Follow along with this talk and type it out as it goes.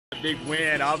big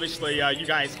win. Obviously, you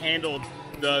guys handled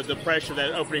the pressure of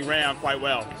that opening round quite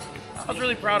well. I was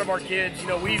really proud of our kids. You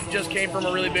know, we just came from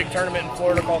a really big tournament in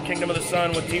Florida called Kingdom of the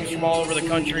Sun with teams from all over the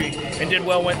country and did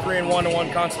well, went 3-1 and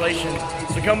won consolation.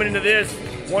 So coming into this,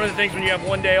 one of the things when you have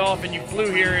one day off and you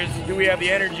flew here is, do we have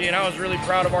the energy? And I was really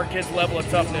proud of our kids' level of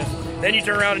toughness. Then you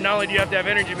turn around and not only do you have to have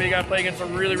energy, but you got to play against a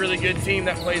really, really good team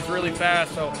that plays really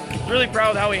fast. So I was really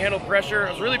proud of how we handled pressure.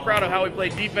 I was really proud of how we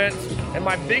played defense. And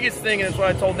my biggest thing, and that's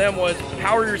what I told them, was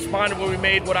how we responded when we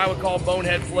made what I would call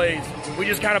bonehead plays. We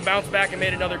just kind of bounced back and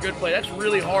made another good play. That's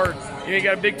really hard. You know, you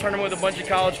got a big tournament with a bunch of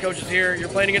college coaches here. You're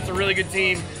playing against a really good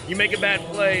team. You make a bad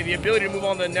play. The ability to move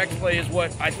on to the next play is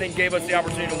what I think gave us the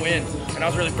opportunity to win. And I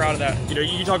was really proud of that. You know,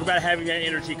 you talk about having that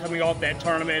energy coming off that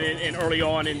tournament and early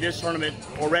on in this tournament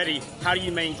already. How do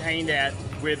you maintain that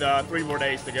with 3 more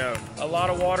days to go? A lot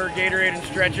of water, Gatorade, and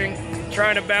stretching.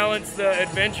 Trying to balance the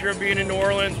adventure of being in New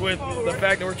Orleans with the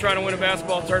fact that we're trying to win a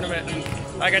basketball tournament.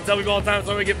 And like I tell people all the time,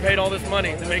 so we get paid all this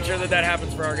money to make sure that that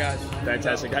happens for our guys.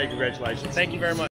 Fantastic. Hey, congratulations. Thank you very much.